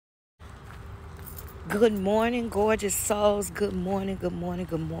Good morning, gorgeous souls. Good morning, good morning,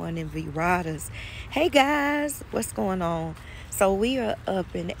 good morning, V-Riders. Hey guys, what's going on? So we are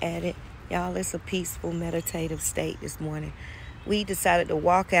up and at it. Y'all, it's a peaceful, meditative state this morning. We decided to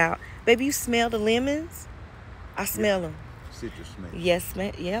walk out. Baby, you smell the lemons? I smell them. Citrus smell. Yes,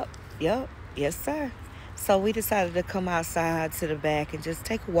 man. Yep. Yes, sir. So we decided to come outside to the back and just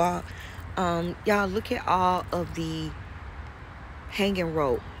take a walk. Y'all, look at all of the hanging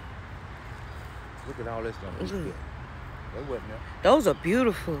rope. Look at all this stuff. That wasn't there. Those are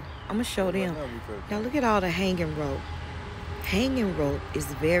beautiful. I'm going to show them. Y'all, look at all the hanging rope. Hanging rope is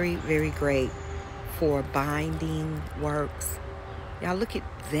very, very great for binding works. Y'all, look at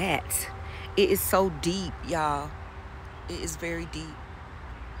that. It is so deep, y'all. It is very deep.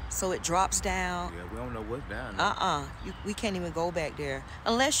 So it drops down. Yeah, we don't know what's down there. We can't even go back there.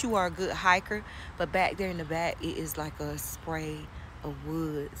 Unless you are a good hiker. But back there in the back, it is like a spray of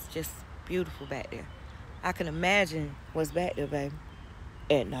woods. Just beautiful back there. I can imagine what's back there, baby,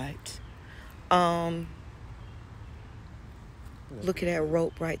 at night. Look at that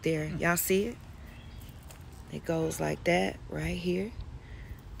rope right there. Y'all see it? It goes like that right here.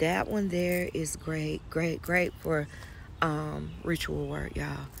 That one there is great for ritual work,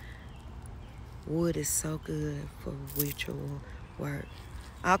 y'all. Wood is so good for ritual work.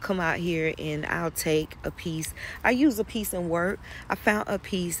 I'll come out here and I'll take a piece. I use a piece in work. I found a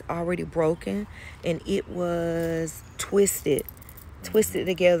piece already broken and it was twisted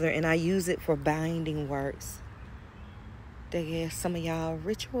together, and I use it for binding works. They have some of y'all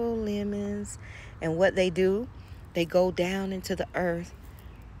ritual lemons, and what they do, they go down into the earth.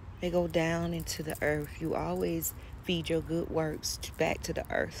 They go down into the earth. You always feed your good works back to the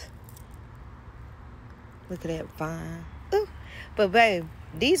earth. Look at that vine. Ooh. But babe,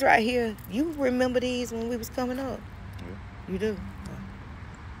 these right here, you remember these when we was coming up? Yeah. You do?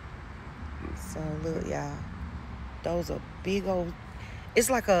 So look, y'all. Those are big old, it's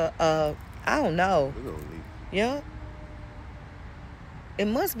like I don't know. Big old leaf. Yeah. It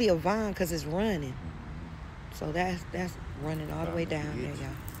must be a vine because it's running. So that's running all the way down there,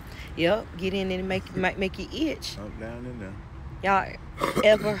 y'all. Yep, get in and might make you itch. Up, down, in there. Y'all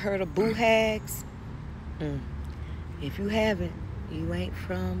ever heard of boo hags? If you haven't, you ain't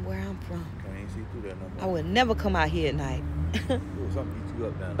from where I'm from. I ain't see through that no more. I would never come out here at night. Something eat you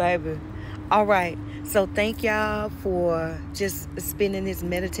up down there. Baby. All right. So thank y'all for just spending this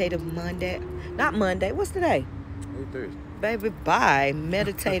meditative Monday. Not Monday. What's today? It's Thursday. Baby, bye.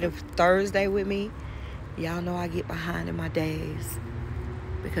 Meditative Thursday with me. Y'all know I get behind in my days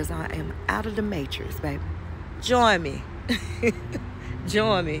because I am out of the matrix, baby. Join me.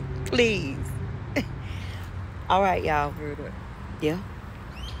 Join me, please. All right, y'all. Heard that? Yeah.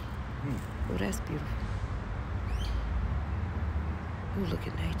 Oh, that's beautiful. Oh, look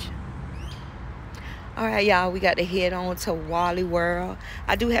at nature. All right, y'all. We got to head on to Wally World.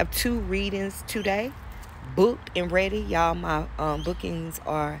 I do have 2 readings today, booked and ready. Y'all, my bookings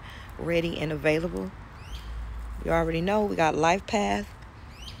are ready and available. You already know we got Life Path.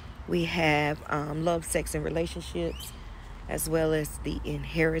 We have Love, Sex, and Relationships, as well as the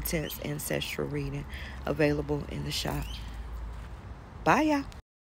Inheritance Ancestral reading available in the shop. Bye, y'all.